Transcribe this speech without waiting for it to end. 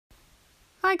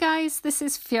Hi guys, this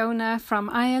is Fiona from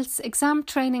IELTS Exam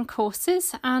Training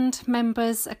Courses and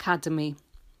Members Academy.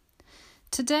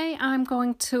 Today I'm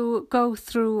going to go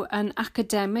through an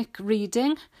academic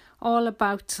reading all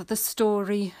about the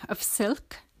story of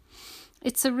silk.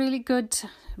 It's a really good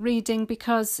reading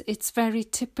because it's very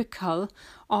typical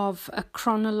of a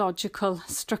chronological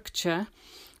structure,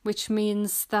 which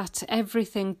means that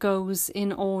everything goes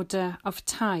in order of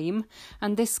time,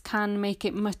 and this can make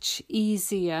it much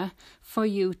easier for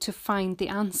you to find the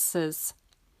answers.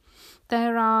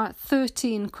 There are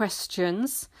 13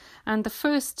 questions, and the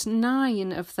first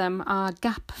 9 of them are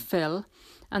gap fill,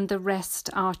 and the rest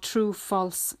are true,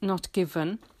 false, not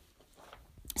given.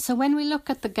 So when we look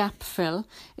at the gap fill,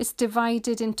 it's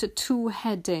divided into 2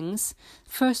 headings.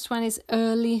 First one is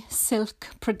early silk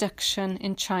production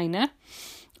in China,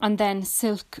 and then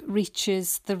silk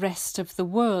reaches the rest of the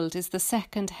world is the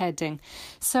second heading.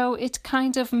 So it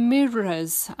kind of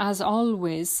mirrors, as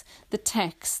always, the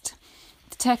text.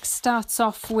 The text starts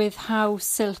off with how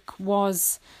silk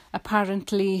was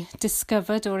apparently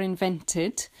discovered or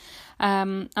invented,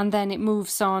 and then it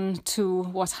moves on to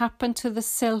what happened to the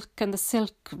silk and the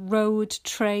Silk Road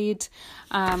trade,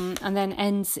 and then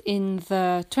ends in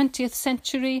the 20th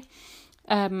century.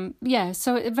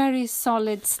 So a very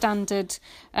solid standard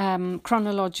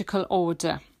chronological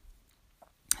order.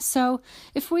 So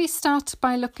if we start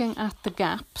by looking at the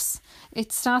gaps,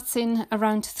 it starts in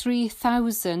around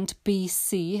 3000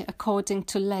 BC according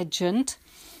to legend.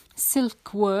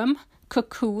 Silkworm,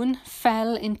 cocoon,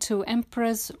 fell into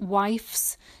emperor's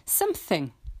wife's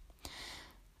something.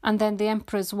 And then the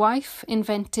emperor's wife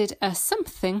invented a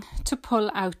something to pull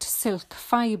out silk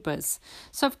fibres.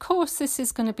 So of course this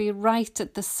is going to be right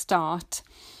at the start.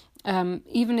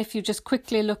 Even if you just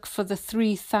quickly look for the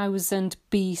 3000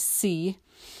 BC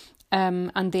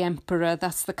and the emperor,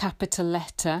 that's the capital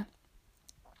letter.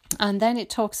 And then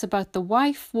it talks about the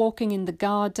wife walking in the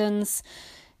gardens.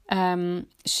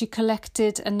 She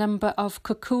collected a number of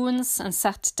cocoons and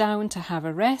sat down to have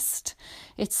a rest.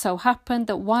 It so happened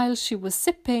that while she was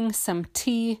sipping some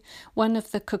tea, one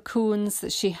of the cocoons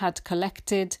that she had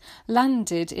collected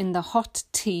landed in the hot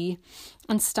tea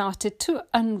and started to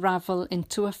unravel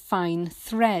into a fine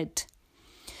thread.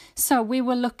 So we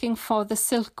were looking for the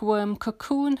silkworm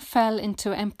cocoon fell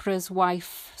into emperor's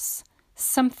wife's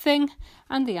something,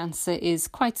 and the answer is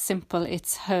quite simple,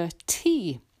 it's her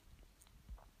tea.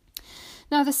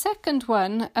 Now, the second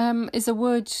one is a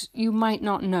word you might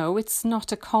not know. It's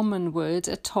not a common word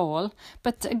at all.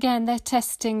 But again, they're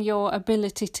testing your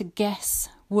ability to guess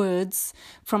words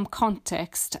from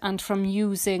context and from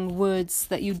using words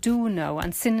that you do know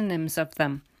and synonyms of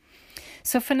them.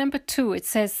 So for number 2, it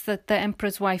says that the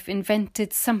emperor's wife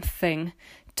invented something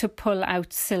to pull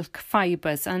out silk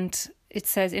fibres, and it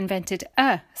says invented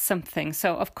a something.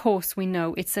 So of course we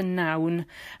know it's a noun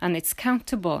and it's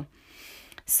countable.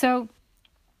 So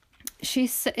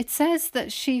it says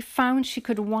that she found she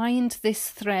could wind this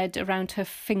thread around her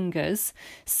fingers.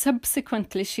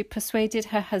 Subsequently, she persuaded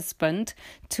her husband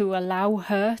to allow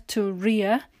her to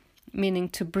rear, meaning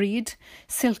to breed,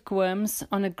 silkworms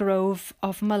on a grove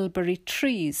of mulberry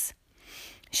trees.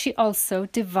 She also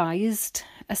devised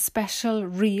a special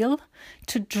reel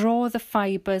to draw the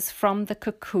fibres from the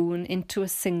cocoon into a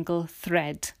single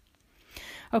thread.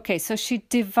 Okay, so she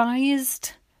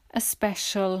devised a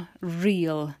special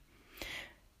reel.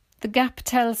 The gap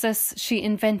tells us she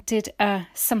invented a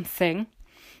something,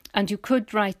 and you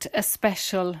could write a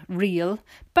special reel,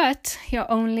 but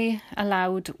you're only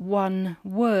allowed one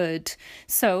word.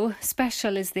 So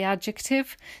special is the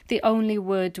adjective. The only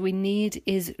word we need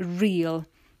is reel.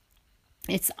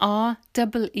 It's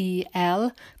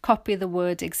R-E-E-L. Copy the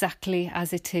word exactly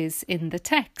as it is in the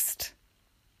text.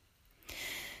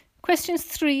 Questions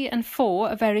 3 and 4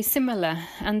 are very similar,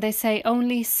 and they say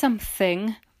only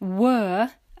something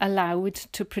were allowed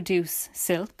to produce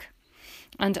silk,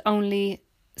 and only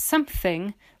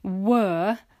something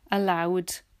were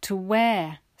allowed to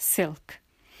wear silk.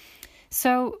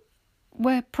 So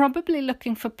we're probably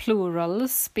looking for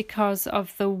plurals because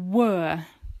of the were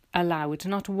allowed,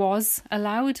 not was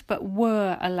allowed, but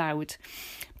were allowed.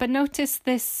 But notice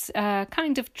this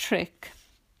kind of trick.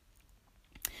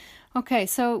 Okay,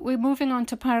 so we're moving on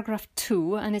to paragraph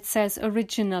 2, and it says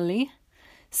originally,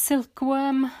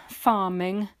 silkworm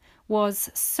farming was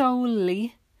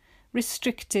solely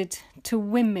restricted to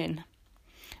women,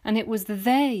 and it was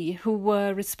they who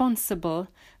were responsible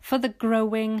for the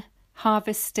growing,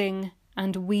 harvesting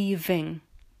and weaving.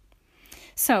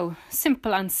 So,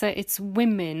 simple answer, it's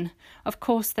women. Of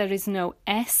course, there is no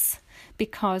S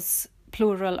because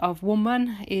plural of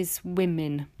woman is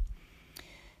women.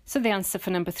 So the answer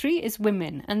for number 3 is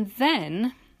women. And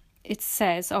then it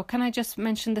says, can I just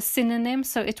mention the synonym?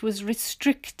 So it was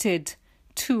restricted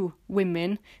to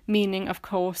women, meaning, of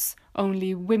course,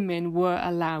 only women were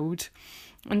allowed.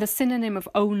 And the synonym of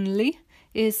only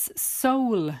is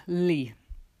solely.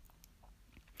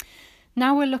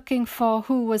 Now we're looking for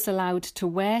who was allowed to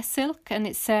wear silk, and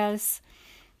it says,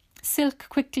 silk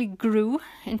quickly grew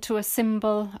into a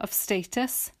symbol of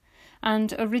status,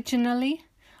 and originally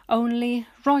only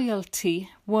royalty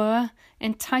were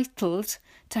entitled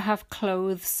to have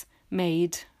clothes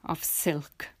made of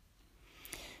silk.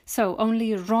 So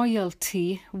only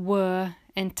royalty were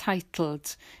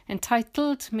entitled.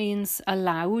 Entitled means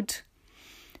allowed.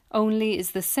 Only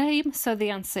is the same, so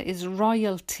the answer is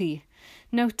royalty.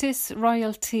 Notice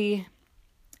royalty,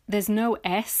 there's no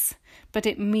S, but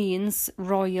it means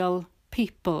royal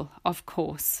people, of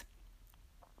course.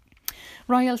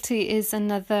 Royalty is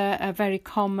another very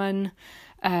common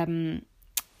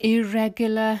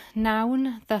irregular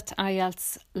noun that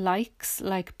IELTS likes,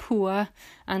 like poor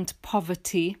and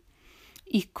poverty,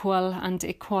 equal and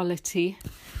equality.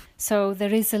 So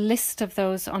there is a list of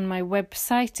those on my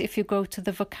website if you go to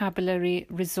the vocabulary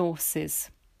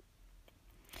resources.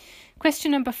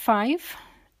 Question number 5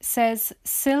 says,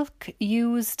 silk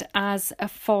used as a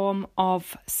form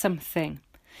of something.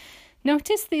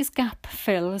 Notice these gap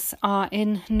fills are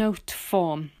in note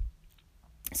form.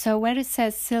 So where it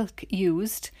says silk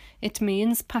used, it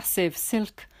means passive.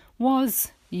 Silk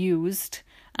was used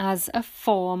as a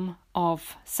form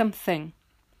of something.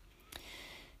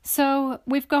 So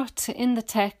we've got in the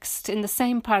text, in the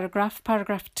same paragraph,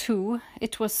 paragraph 2,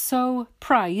 it was so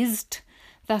prized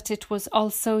that it was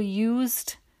also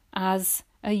used as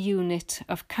a unit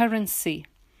of currency.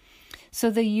 So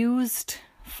the used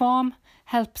form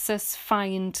helps us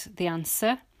find the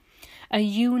answer. A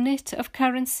unit of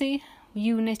currency,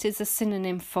 unit is a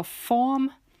synonym for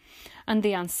form, and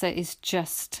the answer is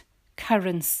just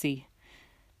currency.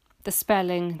 The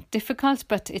spelling difficult,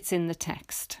 but it's in the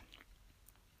text.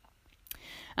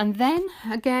 And then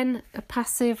again, a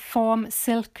passive form,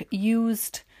 silk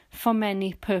used for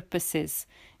many purposes.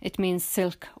 It means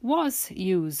silk was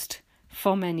used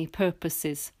for many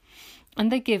purposes. And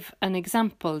they give an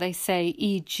example. They say,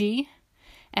 e.g.,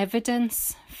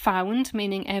 evidence found,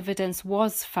 meaning evidence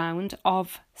was found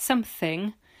of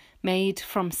something made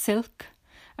from silk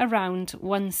around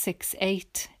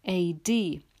 168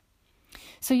 AD.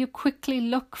 So you quickly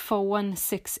look for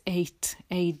 168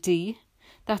 AD.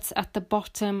 That's at the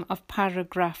bottom of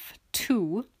paragraph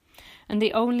 2. And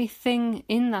the only thing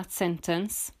in that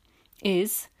sentence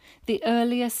is the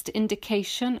earliest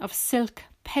indication of silk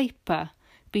paper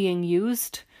being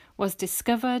used was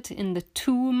discovered in the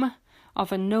tomb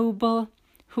of a noble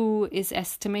who is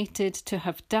estimated to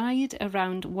have died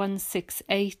around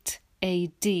 168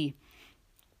 AD.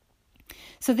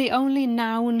 So the only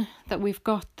noun that we've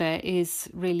got there is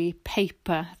really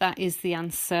paper. That is the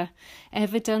answer.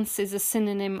 Evidence is a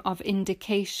synonym of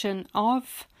indication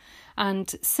of,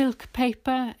 and silk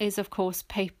paper is, of course,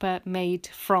 paper made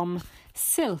from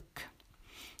silk.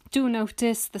 Do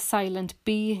notice the silent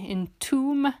B in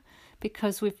tomb,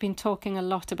 because we've been talking a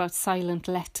lot about silent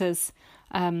letters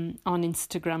on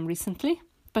Instagram recently,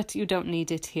 but you don't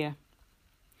need it here.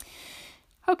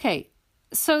 Okay,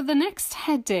 so the next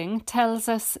heading tells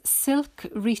us silk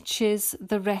reaches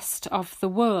the rest of the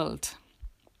world.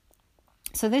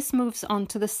 So this moves on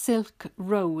to the Silk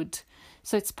Road.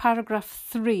 So it's paragraph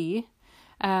 3,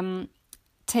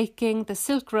 taking the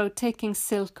Silk Road, taking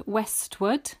silk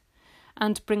westward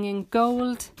and bringing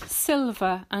gold,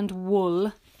 silver and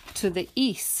wool to the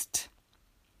east.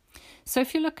 So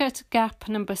if you look at gap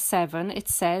number 7, it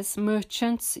says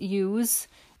merchants use,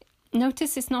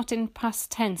 notice it's not in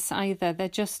past tense either, they're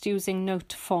just using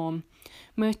note form.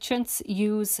 Merchants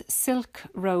use Silk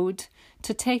Road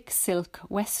to take silk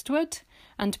westward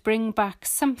and bring back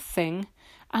something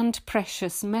and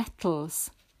precious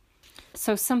metals.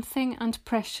 So something and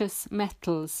precious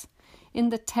metals.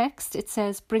 In the text it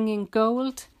says bringing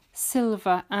gold,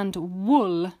 silver and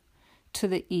wool to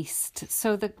the east.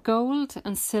 So the gold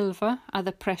and silver are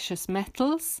the precious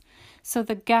metals. So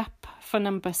the gap for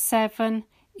number 7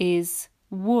 is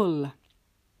wool.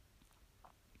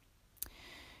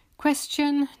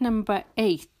 Question number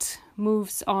 8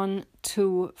 moves on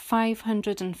to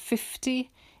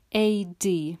 550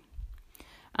 AD.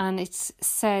 And it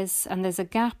says, and there's a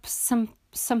gap,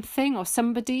 something or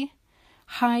somebody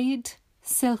hide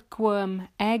silkworm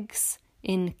eggs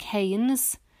in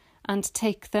canes and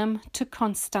take them to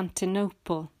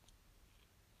Constantinople.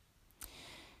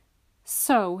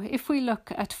 So if we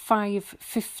look at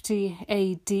 550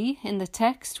 AD in the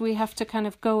text, we have to kind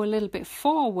of go a little bit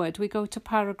forward. We go to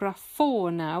paragraph 4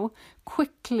 now,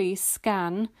 quickly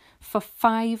scan for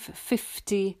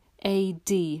 550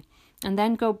 AD, and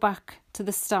then go back to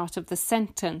the start of the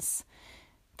sentence.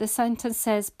 The sentence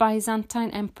says,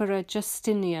 Byzantine Emperor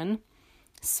Justinian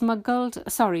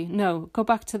go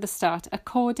back to the start.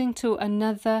 According to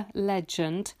another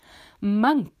legend,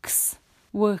 monks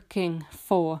working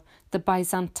for the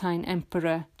Byzantine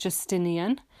Emperor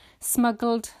Justinian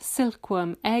smuggled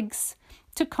silkworm eggs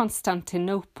to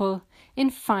Constantinople in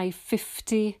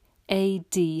 550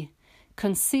 AD,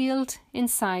 concealed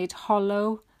inside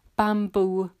hollow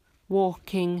bamboo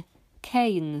walking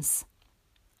canes.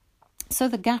 So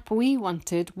the gap we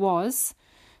wanted was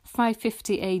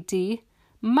 550 AD,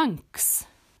 monks.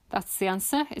 That's the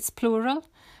answer. It's plural.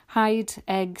 Hide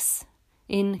eggs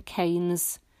in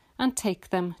canes and take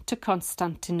them to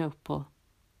Constantinople.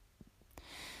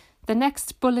 The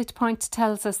next bullet point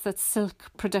tells us that silk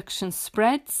production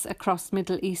spreads across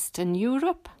Middle East and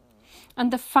Europe.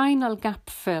 And the final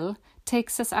gap fill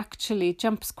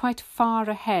jumps quite far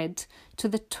ahead to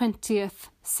the 20th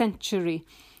century.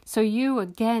 So you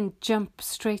again jump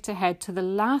straight ahead to the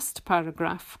last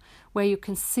paragraph where you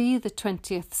can see the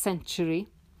 20th century.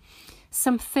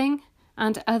 Something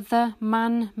and other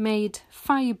man-made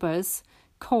fibres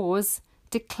cause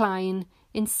decline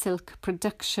in silk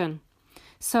production.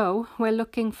 So we're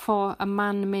looking for a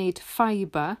man-made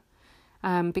fibre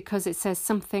because it says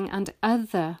something and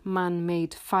other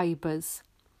man-made fibres.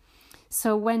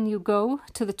 So when you go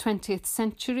to the 20th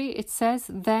century, it says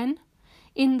then,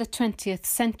 in the 20th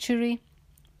century,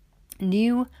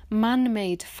 new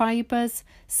man-made fibres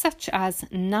such as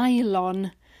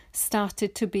nylon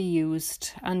started to be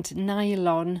used, and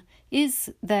nylon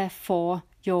is therefore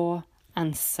your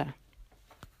answer.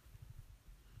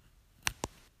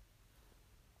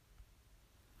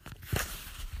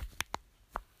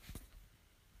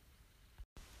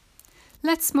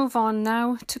 Let's move on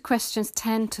now to questions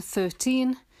 10 to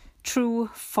 13, true,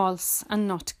 false and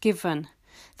not given.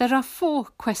 There are 4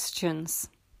 questions.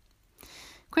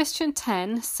 Question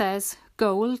 10 says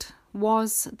gold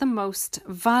was the most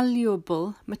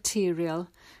valuable material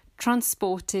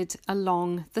transported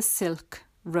along the Silk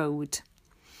Road.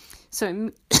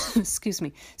 So,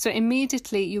 So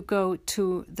immediately you go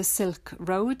to the Silk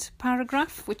Road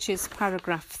paragraph, which is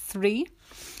paragraph 3.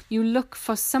 You look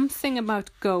for something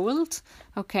about gold.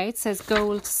 Okay, it says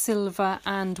gold, silver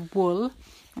and wool,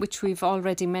 which we've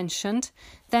already mentioned.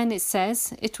 Then it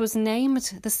says it was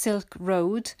named the Silk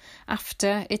Road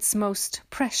after its most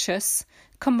precious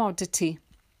commodity,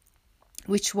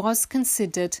 which was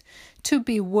considered to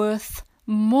be worth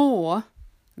more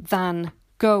than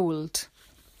gold.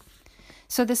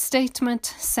 So the statement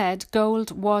said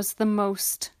gold was the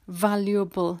most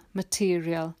valuable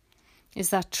material. Is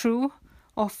that true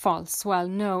or false? Well,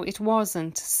 no, it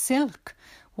wasn't. Silk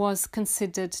was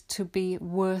considered to be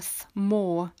worth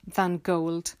more than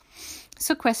gold.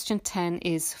 So question 10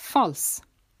 is false.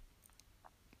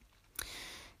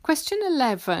 Question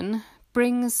 11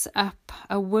 brings up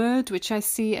a word which I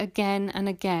see again and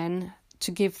again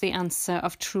to give the answer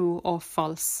of true or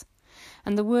false.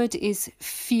 And the word is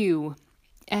few,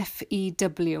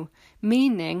 F-E-W,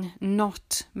 meaning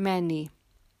not many.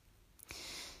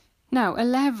 Now,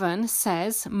 11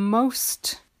 says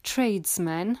most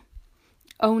tradesmen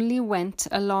only went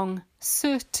along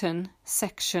certain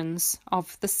sections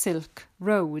of the Silk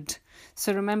Road.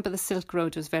 So remember, the Silk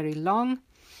Road was very long.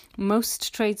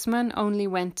 Most tradesmen only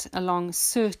went along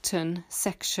certain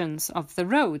sections of the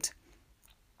road.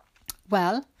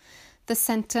 Well, the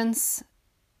sentence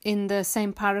in the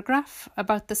same paragraph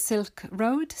about the Silk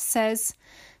Road says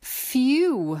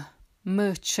few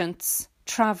merchants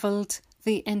travelled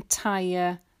the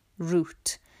entire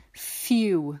route.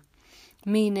 Few,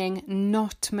 meaning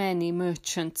not many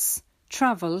merchants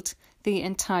travelled the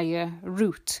entire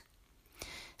route.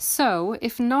 So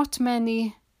if not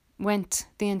many went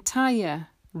the entire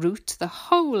route, the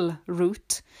whole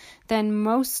route, then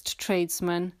most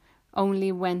tradesmen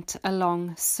only went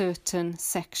along certain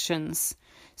sections.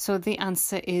 So the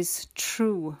answer is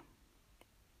true.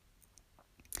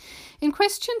 In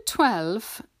question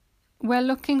 12, we're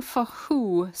looking for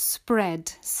who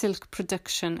spread silk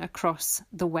production across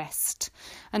the West.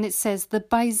 And it says the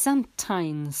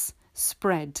Byzantines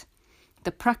spread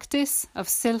the practice of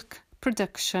silk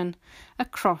production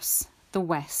across the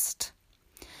West.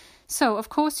 So, of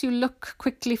course, you look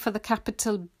quickly for the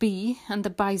capital B and the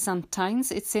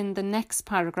Byzantines. It's in the next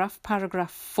paragraph,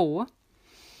 paragraph 4.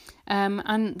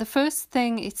 And the first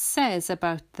thing it says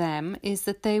about them is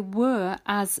that they were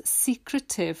as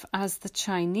secretive as the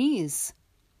Chinese.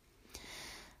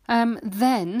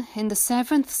 Then, in the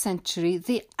 7th century,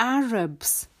 the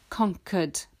Arabs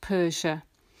conquered Persia,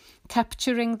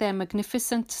 capturing their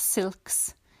magnificent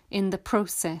silks in the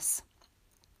process.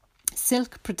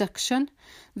 Silk production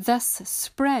thus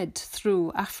spread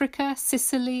through Africa,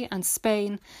 Sicily and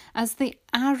Spain as the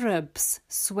Arabs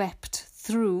swept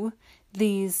through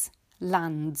these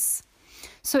lands.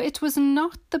 So it was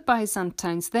not the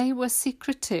Byzantines. They were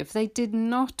secretive. They did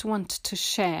not want to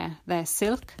share their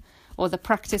silk or the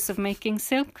practice of making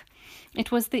silk.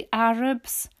 It was the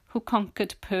Arabs who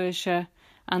conquered Persia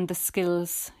and the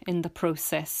skills in the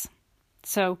process.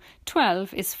 So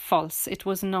 12 is false. It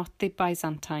was not the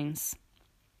Byzantines.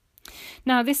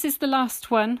 Now this is the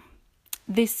last one.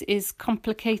 This is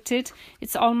complicated.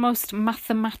 It's almost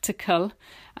mathematical,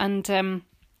 and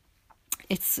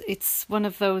it's one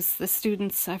of those the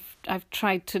students I've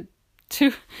tried to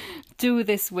do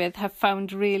this with have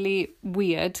found really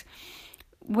weird.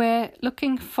 We're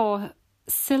looking for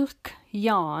silk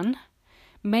yarn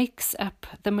makes up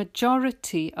the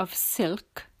majority of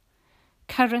silk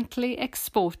currently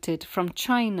exported from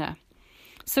China.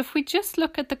 So if we just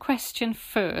look at the question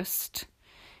first,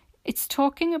 it's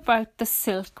talking about the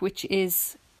silk which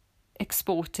is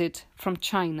exported from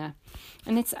China,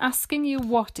 and it's asking you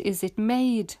what is it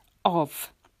made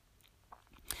of.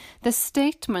 The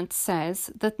statement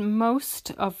says that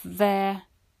most of their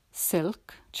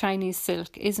silk, Chinese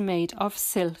silk, is made of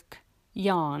silk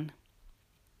yarn.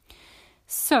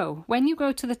 So when you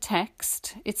go to the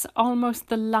text, it's almost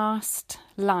the last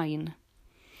line.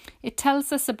 It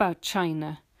tells us about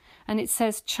China, and it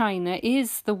says China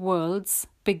is the world's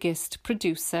biggest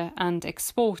producer and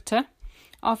exporter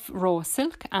of raw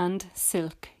silk and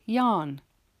silk yarn.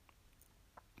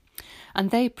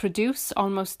 And they produce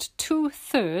almost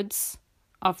 2/3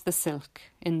 of the silk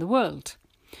in the world.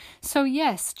 So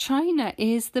yes, China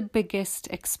is the biggest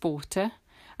exporter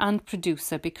and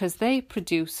producer because they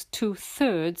produce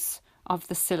 2/3 of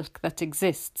the silk that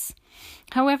exists.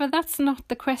 However, that's not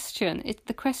the question.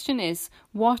 The question is,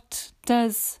 what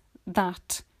does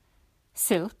that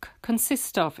silk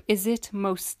consist of? Is it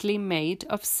mostly made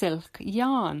of silk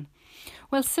yarn?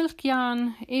 Well, silk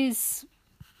yarn is,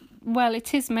 well,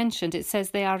 it is mentioned. It says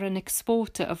they are an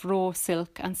exporter of raw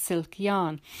silk and silk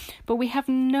yarn. But we have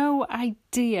no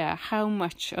idea how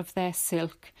much of their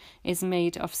silk is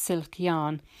made of silk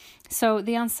yarn. So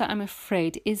the answer, I'm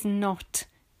afraid, is not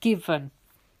given.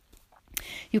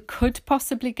 You could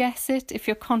possibly guess it if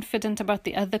you're confident about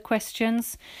the other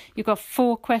questions. You've got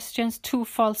 4 questions, 2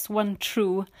 false, 1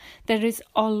 true. There is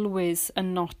always a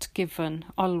not given,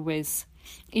 always.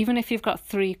 Even if you've got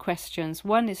 3 questions,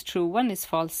 1 is true, 1 is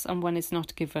false, and 1 is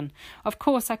not given. Of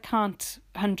course, I can't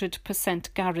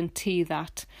 100% guarantee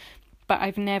that, but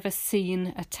I've never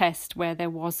seen a test where there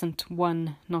wasn't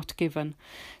 1 not given.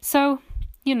 So,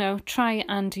 try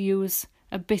and use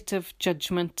a bit of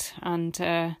judgment and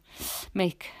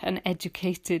make an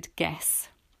educated guess.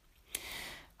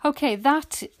 Okay,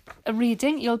 that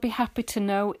reading, you'll be happy to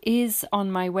know, is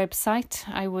on my website.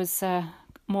 I was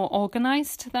more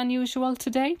organised than usual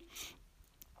today,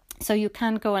 so you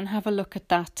can go and have a look at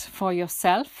that for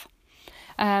yourself.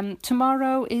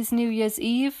 Tomorrow is New Year's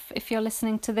Eve, if you're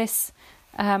listening to this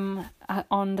on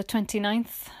the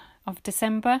 29th of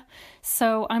December.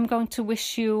 So I'm going to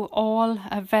wish you all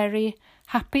a very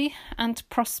happy and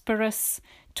prosperous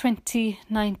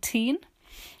 2019.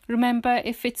 Remember,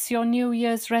 if it's your New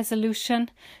Year's resolution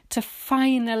to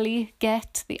finally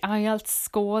get the IELTS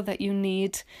score that you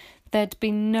need, there'd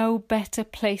be no better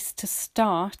place to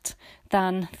start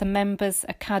than the Members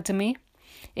Academy.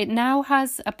 It now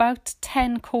has about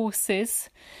 10 courses,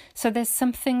 so there's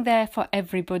something there for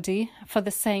everybody for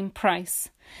the same price.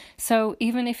 So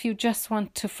even if you just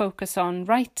want to focus on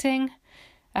writing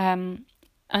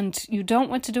and you don't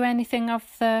want to do anything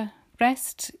of the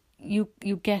rest, you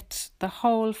get the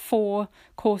whole 4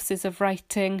 courses of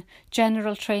writing,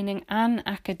 general training and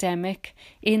academic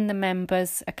in the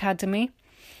Members Academy.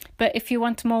 But if you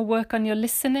want more work on your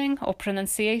listening or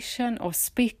pronunciation or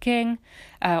speaking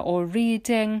or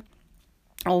reading,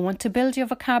 or want to build your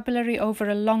vocabulary over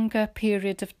a longer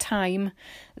period of time,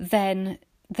 then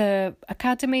the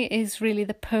Academy is really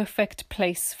the perfect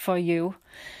place for you.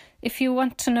 If you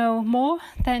want to know more,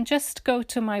 then just go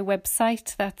to my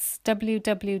website. That's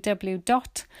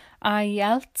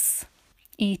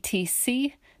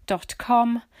www.ieltsetc.com.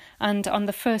 members.academy.com, and on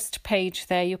the first page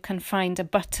there you can find a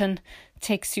button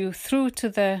takes you through to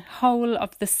the whole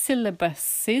of the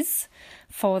syllabuses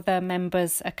for the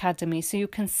Members Academy. So you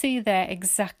can see there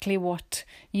exactly what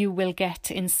you will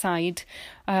get inside.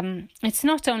 It's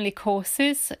not only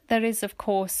courses, there is of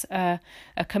course a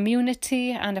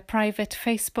community and a private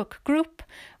Facebook group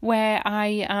where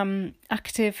I am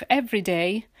active every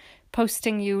day,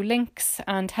 posting you links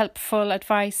and helpful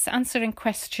advice, answering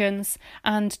questions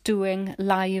and doing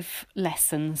live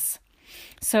lessons.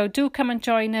 So do come and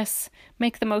join us,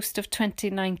 make the most of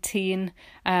 2019.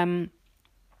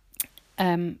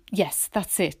 Yes,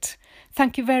 that's it.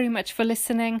 Thank you very much for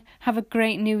listening. Have a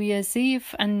great New Year's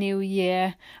Eve and New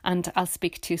Year, and I'll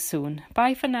speak to you soon.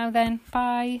 Bye for now then.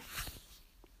 Bye.